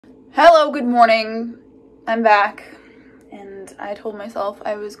Hello, good morning. I'm back, and I told myself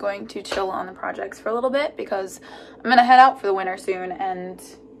I was going to chill on the projects for a little bit because I'm gonna head out for the winter soon, and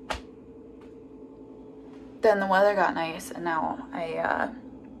then the weather got nice, and now I'm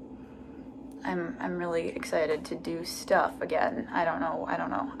really excited to do stuff again. I don't know.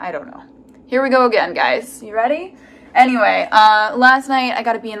 Here we go again, guys. You ready? Anyway, last night I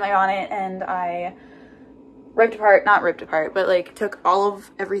got a bee in my bonnet, and I not ripped apart, but like took all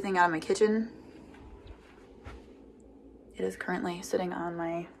of everything out of my kitchen. It is currently sitting on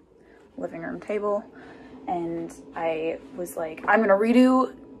my living room table, and I was like, I'm gonna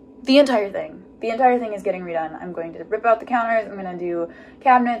redo the entire thing. The entire thing is getting redone. I'm going to rip out the counters, I'm gonna do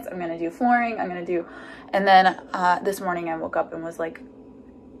cabinets, I'm gonna do flooring, and then this morning I woke up and was like,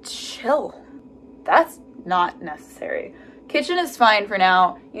 chill. That's not necessary. Kitchen is fine for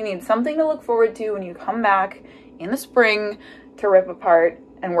now. You need something to look forward to when you come back in the spring to rip apart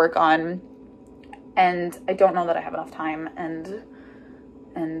and work on. And I don't know that I have enough time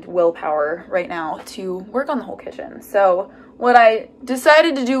and willpower right now to work on the whole kitchen. So what I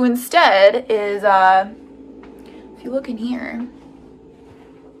decided to do instead is, if you look in here,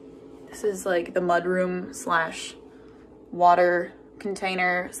 this is like the mudroom slash water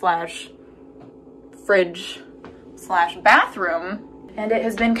container slash fridge slash bathroom, and it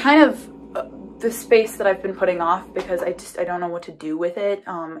has been kind of the space that I've been putting off because I don't know what to do with it.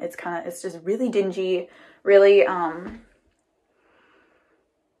 It's just really dingy, really I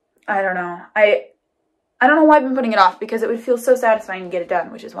don't know. I don't know why I've been putting it off, because it would feel so satisfying to get it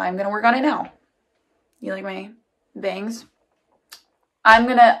done, which is why I'm gonna work on it now. You like my bangs? I'm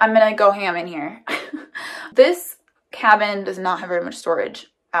gonna go ham in here. This cabin does not have very much storage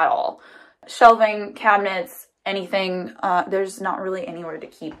at all. Shelving, cabinets, anything, there's not really anywhere to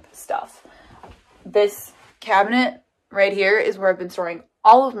keep stuff. This cabinet right here is where I've been storing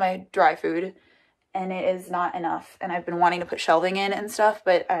all of my dry food, and it is not enough, and I've been wanting to put shelving in and stuff,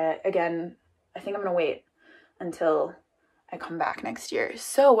 but again, I think I'm gonna wait until I come back next year.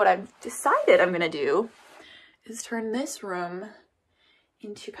 So what I've decided I'm gonna do is turn this room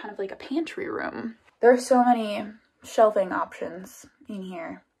into kind of like a pantry room. There are so many shelving options in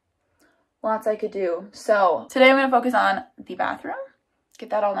here. Lots I could do. So today I'm gonna focus on the bathroom,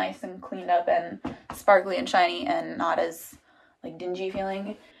 get that all nice and cleaned up and sparkly and shiny and not as like dingy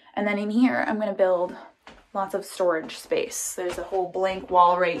feeling. And then in here, I'm gonna build lots of storage space. There's a whole blank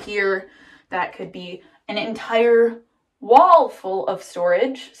wall right here that could be an entire wall full of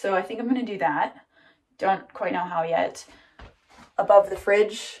storage. So I think I'm gonna do that. Don't quite know how yet. Above the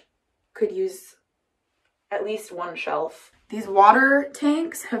fridge, could use at least one shelf. These water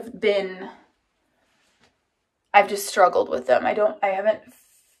tanks have been, I've just struggled with them.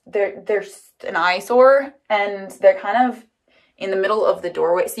 They're an eyesore, and they're kind of in the middle of the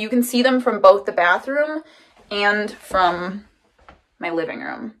doorway. So you can see them from both the bathroom and from my living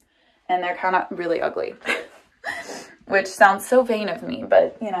room. And they're kind of really ugly, which sounds so vain of me,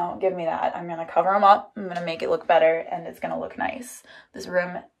 but you know, give me that. I'm gonna cover them up, I'm gonna make it look better, and it's gonna look nice. This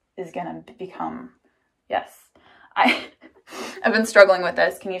room is gonna become, yes. I've been struggling with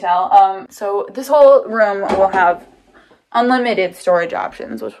this, can you tell? So this whole room will have unlimited storage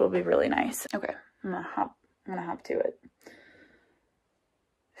options, which will be really nice. Okay, I'm gonna hop to it.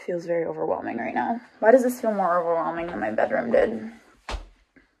 Feels very overwhelming right now. Why does this feel more overwhelming than my bedroom did?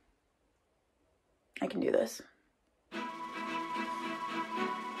 I can do this.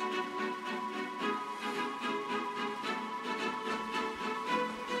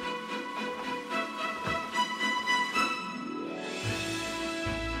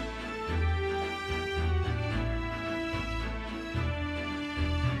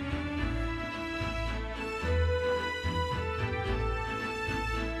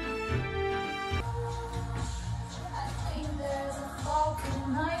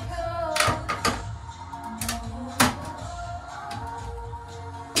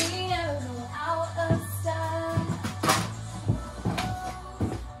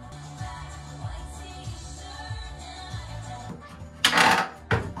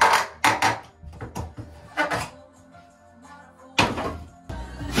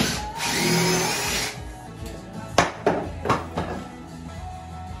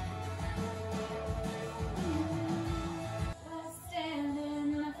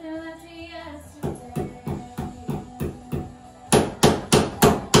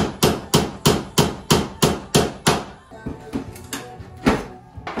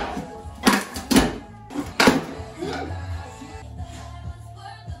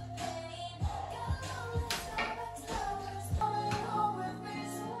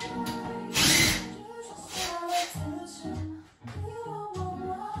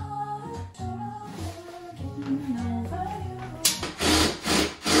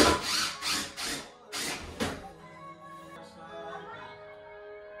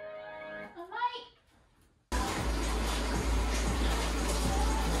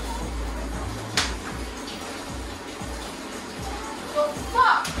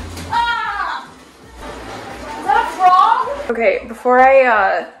 Okay, before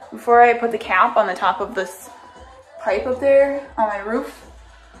I put the cap on the top of this pipe up there on my roof,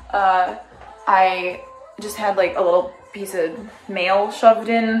 I just had like a little piece of mail shoved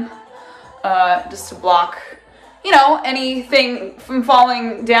in, just to block, you know, anything from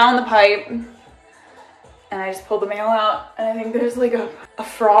falling down the pipe. And I just pulled the mail out, and I think there's like a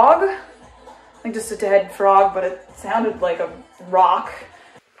frog, like just a dead frog, but it sounded like a rock.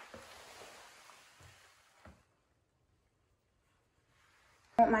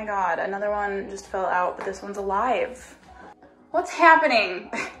 Oh my god, another one just fell out, but this one's alive. What's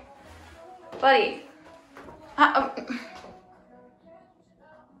happening? Buddy.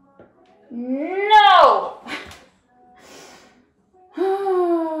 No!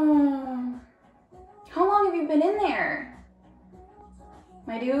 How long have you been in there?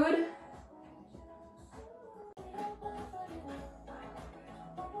 My dude?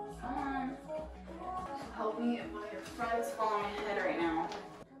 Come on. Help me if one of your friends fall on my head right now.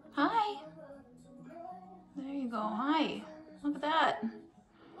 Hi. There you go. Hi. Look at that.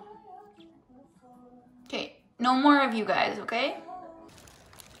 Okay, no more of you guys, okay?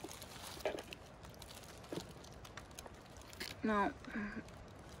 No.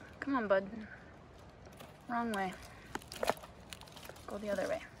 Come on, bud. Wrong way. Go the other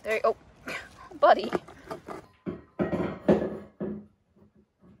way. There you go. Oh, buddy.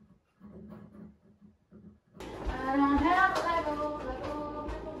 I don't have a Lego.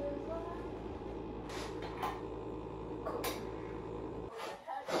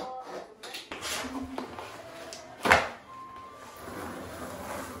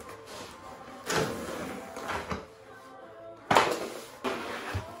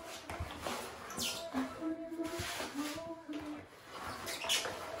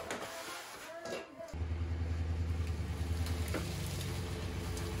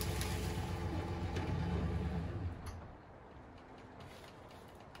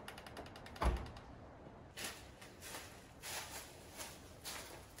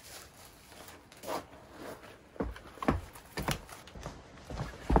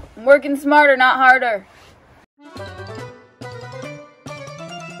 I'm working smarter, not harder.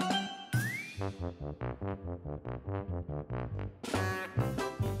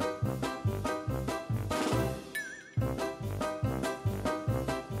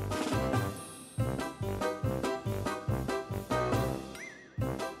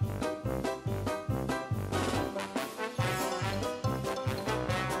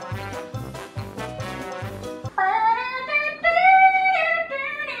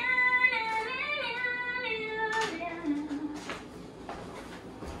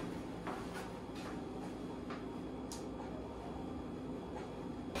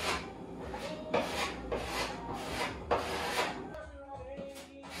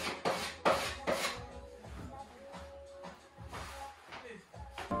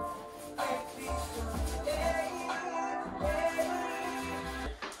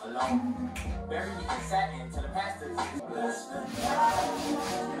 Bury the satin to the pastors.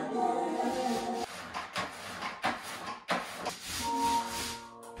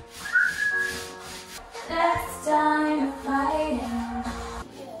 Next time fighting.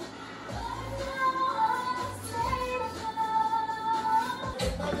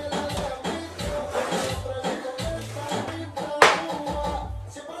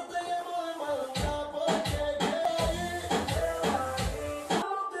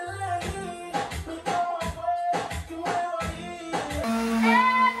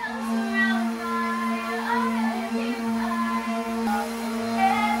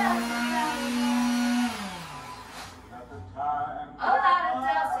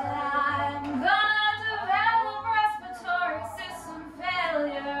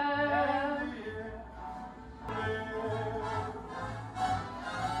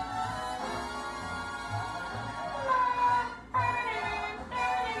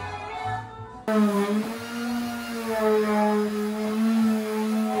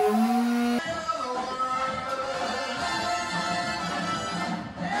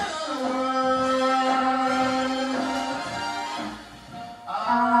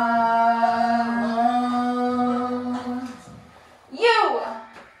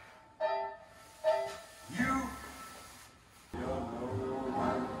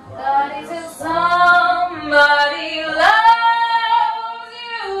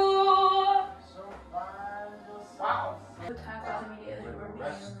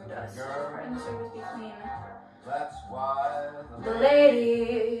 The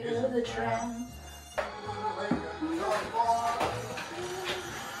lady of the tramp.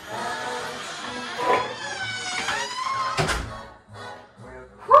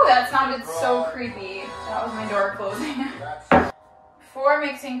 Whew, that sounded so creepy. That was my door closing.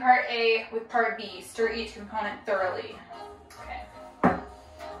 mixing part A with part B. Stir each component thoroughly. Okay.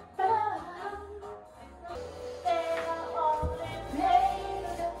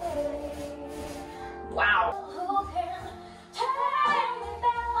 Wow.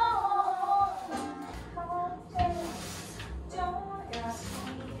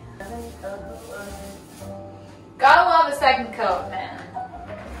 Gotta love a second coat, man.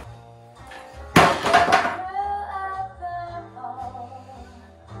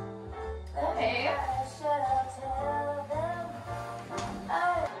 Okay.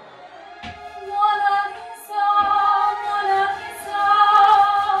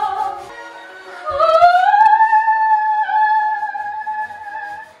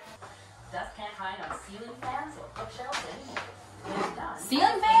 Dust can't hide on ceiling fans or bookshelves anymore.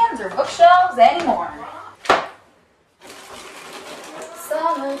 Ceiling fans or bookshelves anymore.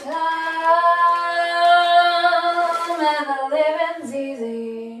 Summertime and the living's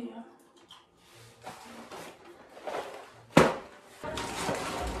easy.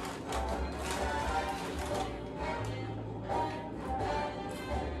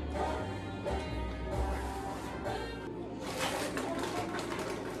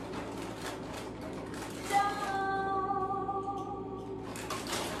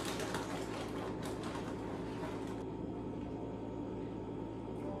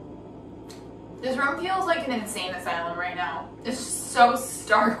 This room feels like an insane asylum right now. It's so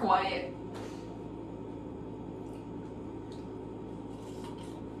stark white.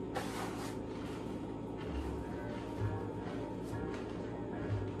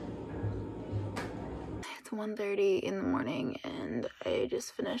 It's 1:30 in the morning and I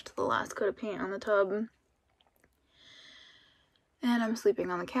just finished the last coat of paint on the tub. And I'm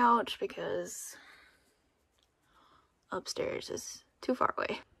sleeping on the couch because upstairs is too far away.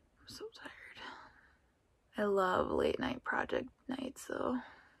 I'm so tired. I love late night project nights though.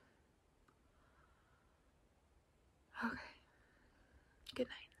 Okay. Good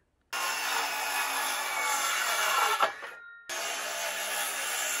night.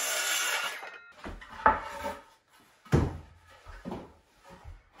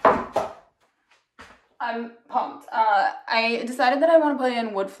 I'm pumped. I decided that I want to put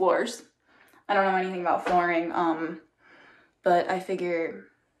in wood floors. I don't know anything about flooring, but I figure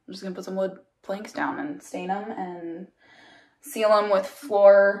I'm just gonna put some wood planks down and stain them and seal them with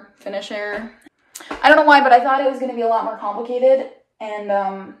floor finisher. I don't know why, but I thought it was going to be a lot more complicated, and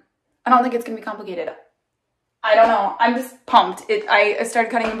I don't think it's going to be complicated. I don't know. I'm just pumped. I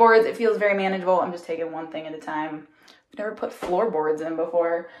started cutting the boards. It feels very manageable. I'm just taking one thing at a time. I've never put floorboards in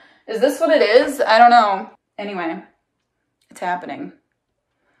before. Is this what it is? I don't know. Anyway, it's happening.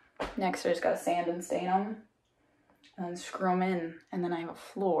 Next, I just got to sand and stain them and then screw them in, and then I have a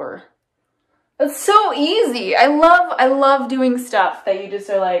floor. It's so easy. I love doing stuff that you just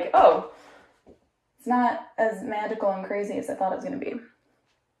are like, oh, it's not as magical and crazy as I thought it was gonna be.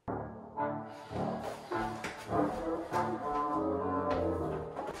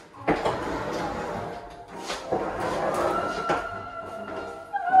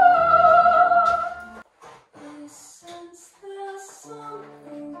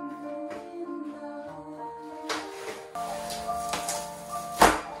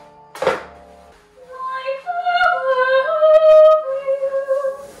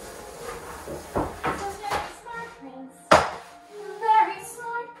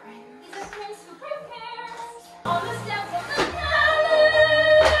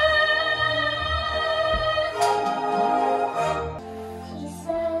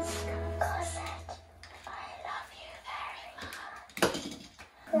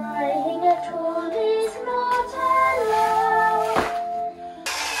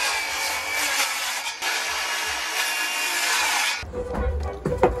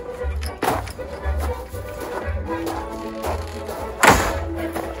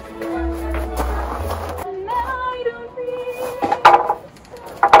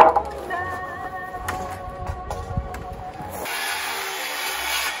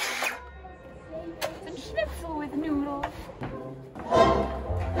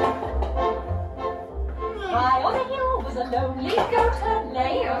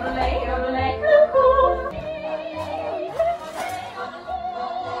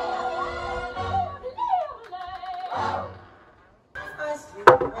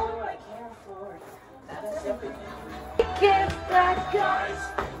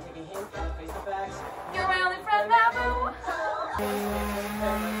 You're my only friend now, boo.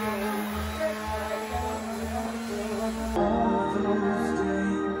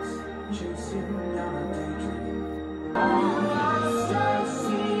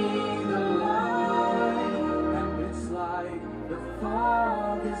 See the light, and it's like the fall.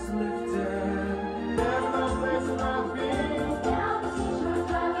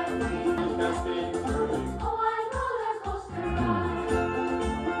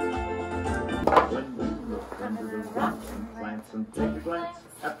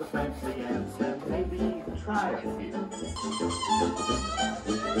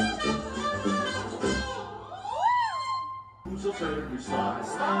 So say we slide,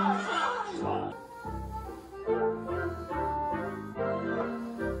 slide, slide.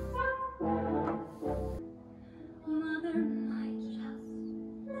 Mother might just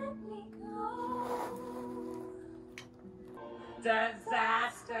let me go.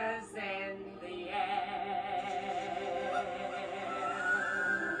 Disasters in the air.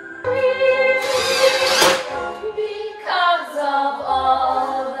 Because of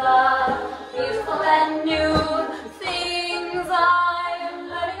all the beautiful and new things I am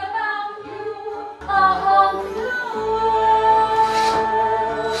learning about you.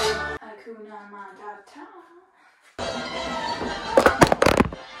 Hakuna Matata.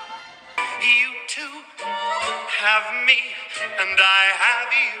 You too have me, and I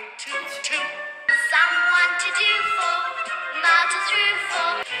have you too. Someone to do for, muddle through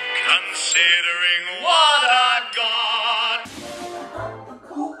for. Considering what I've got.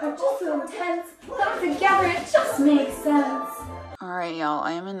 Cool, are just so intense. Come together, it just makes sense. Alright, y'all,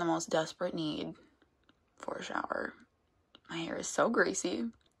 I am in the most desperate need for a shower. My hair is so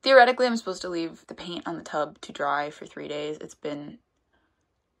greasy. Theoretically, I'm supposed to leave the paint on the tub to dry for 3 days. It's been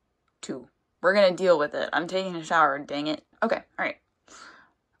 2. We're gonna deal with it. I'm taking a shower, dang it. Okay, alright.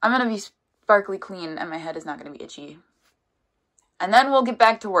 I'm gonna be sparkly clean and my head is not gonna be itchy. And then we'll get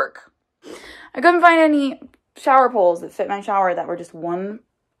back to work. I couldn't find any shower poles that fit my shower that were just one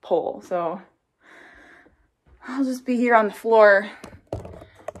pole, so I'll just be here on the floor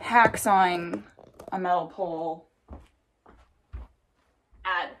hacksawing a metal pole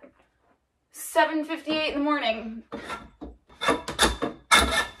at 7:58 in the morning.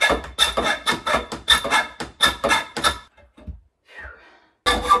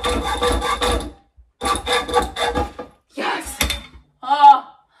 Yes! Oh!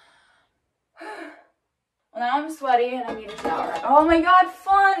 Well, now I'm sweaty and I need a shower. Oh my god,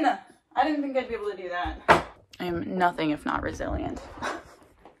 fun! I didn't think I'd be able to do that. I am nothing if not resilient.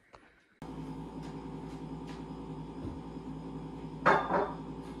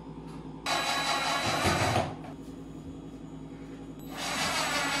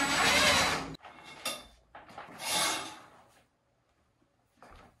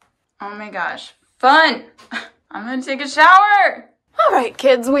 Oh my gosh, fun! I'm gonna take a shower! Alright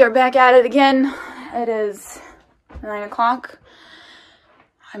kids, we are back at it again. It is 9 o'clock.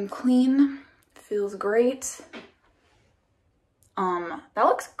 I'm clean. Feels great. That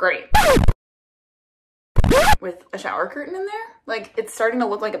looks great. With a shower curtain in there. Like, it's starting to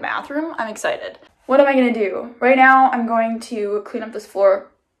look like a bathroom. I'm excited. What am I gonna do? Right now, I'm going to clean up this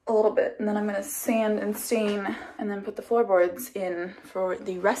floor a little bit, and then I'm gonna sand and stain, and then put the floorboards in for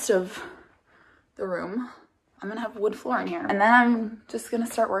the rest of the room. I'm gonna have wood floor in here. And then I'm just gonna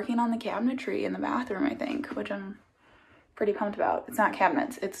start working on the cabinetry in the bathroom, I think, which I'm pretty pumped about. It's not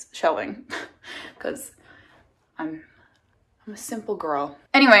cabinets, it's shelving, because I'm a simple girl.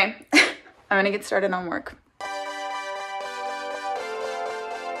 Anyway, I'm gonna get started on work.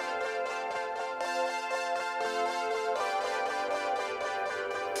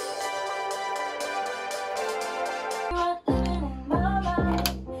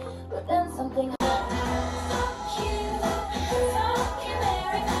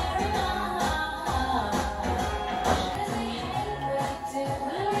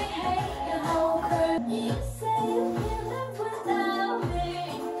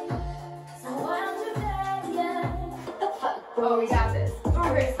 Oh, we got this.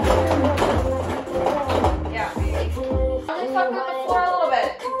 Okay. Yeah, baby. I'm gonna fuck up the floor a little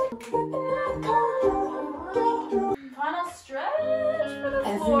bit. Final stretch for the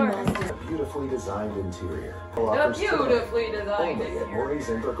floor. A beautifully designed interior. A beautifully designed Only at interior. Morey's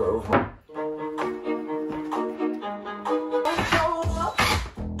Inver Grove.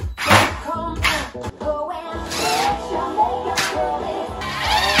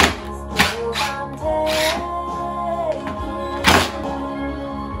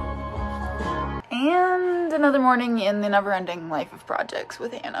 And another morning in the never-ending life of projects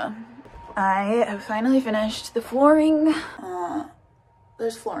with Hannah. I have finally finished the flooring.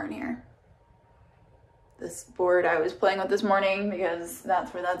 There's floor in here. This board I was playing with this morning because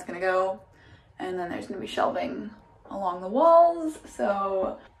that's where that's gonna go. And then there's gonna be shelving along the walls.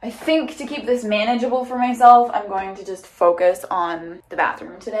 So I think to keep this manageable for myself, I'm going to just focus on the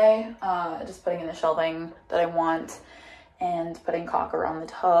bathroom today. Just putting in the shelving that I want and putting caulk around the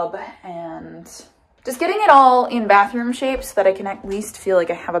tub and just getting it all in bathroom shape so that I can at least feel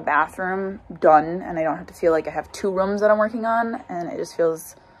like I have a bathroom done and I don't have to feel like I have 2 rooms that I'm working on, and it just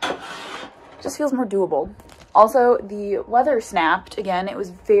feels more doable. Also, the weather snapped again. It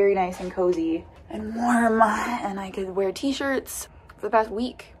was very nice and cozy and warm, and I could wear t-shirts for the past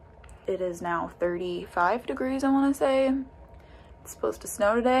week. It is now 35 degrees, I want to say. It's supposed to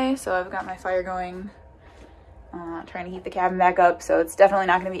snow today, so I've got my fire going, trying to heat the cabin back up, so it's definitely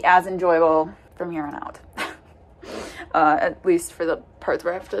not going to be as enjoyable from here on out. At least for the parts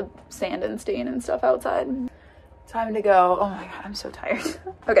where I have to sand and stain and stuff outside. Time to go. Oh my god, I'm so tired.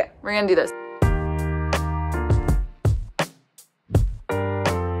 Okay, we're gonna do this.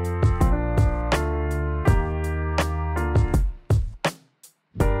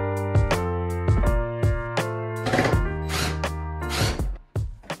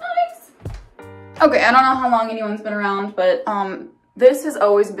 Okay, I don't know how long anyone's been around, but this has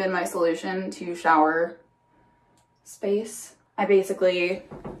always been my solution to shower space. I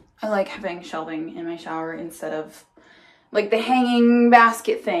like having shelving in my shower instead of like the hanging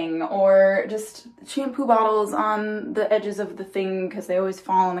basket thing, or just shampoo bottles on the edges of the thing because they always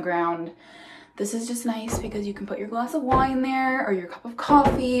fall on the ground. This is just nice because you can put your glass of wine there, or your cup of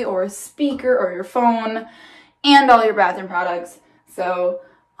coffee, or a speaker, or your phone, and all your bathroom products. So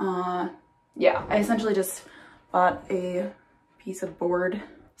yeah, I essentially just bought a piece of board,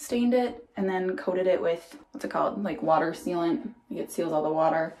 stained it, and then coated it with, what's it called? Like water sealant. It seals all the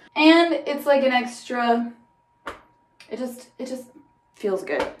water. And it's like an extra, it just feels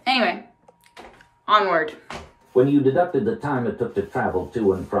good. Anyway, onward. When you deducted the time it took to travel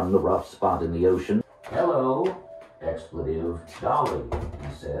to and from the rough spot in the ocean. Hello, expletive Dolly,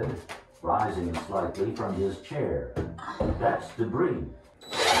 he said, rising slightly from his chair. That's debris.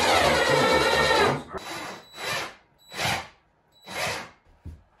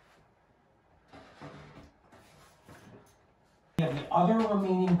 Of the other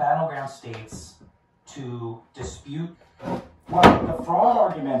remaining battleground states to dispute what the fraud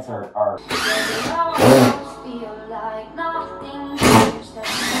arguments are.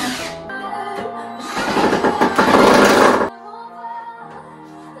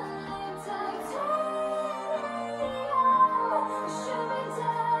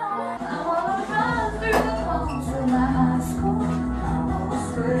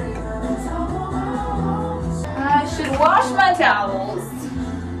 Wash my towels.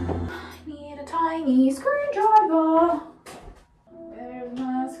 I need a tiny screwdriver. There's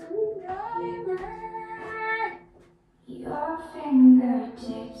my screwdriver. Your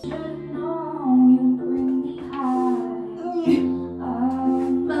fingertips should know you bring me high.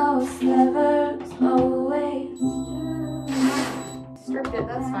 Almost never, always. Stripped it,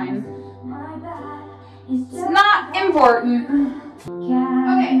 that's fine. It's not important.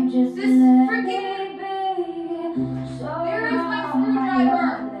 Okay, this freaking. Where is my screwdriver?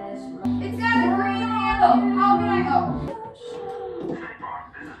 It's got a green handle. How can I go?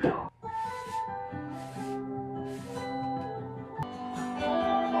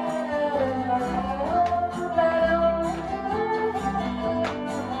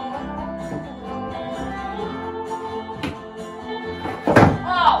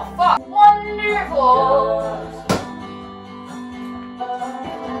 Oh, fuck. Wonderful.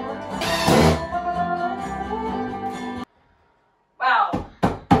 Wow.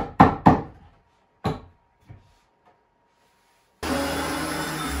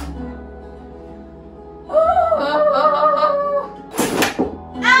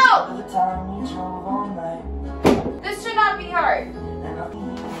 Ow! This should not be hard.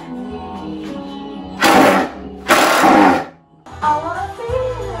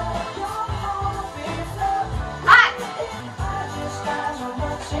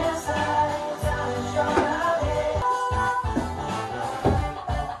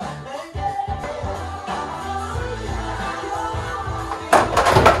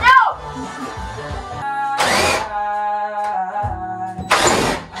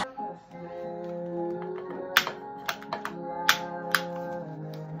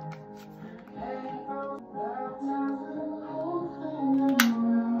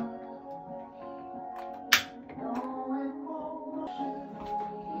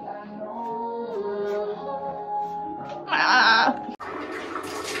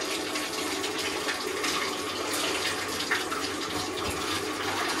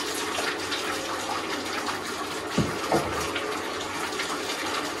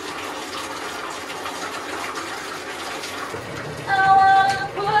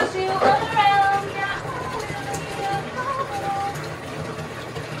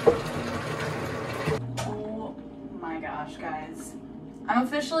 Guys, I'm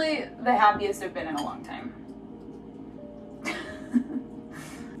officially the happiest I've been in a long time.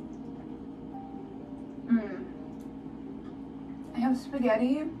 I have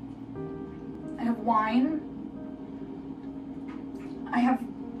spaghetti, I have wine, I have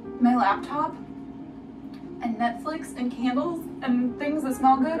my laptop, and Netflix and candles and things that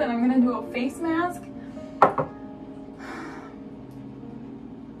smell good, and I'm gonna do a face mask.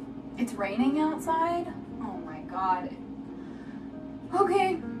 It's raining outside. Oh my god.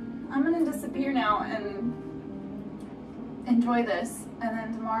 Okay, I'm gonna disappear now and enjoy this, and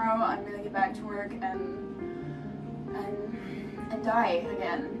then tomorrow I'm gonna get back to work and die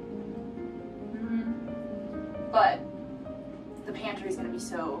again. But the pantry is gonna be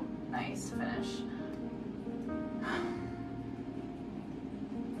so nice to finish.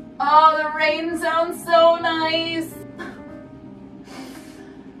 Oh, the rain sounds so nice.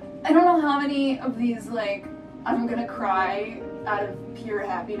 I don't know how many of these, like, I'm gonna cry out of pure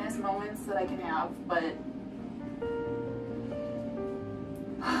happiness moments that I can have, but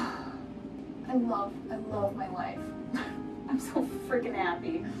I love my life. I'm so freaking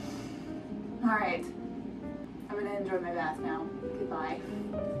happy. All right, I'm gonna enjoy my bath now. Goodbye.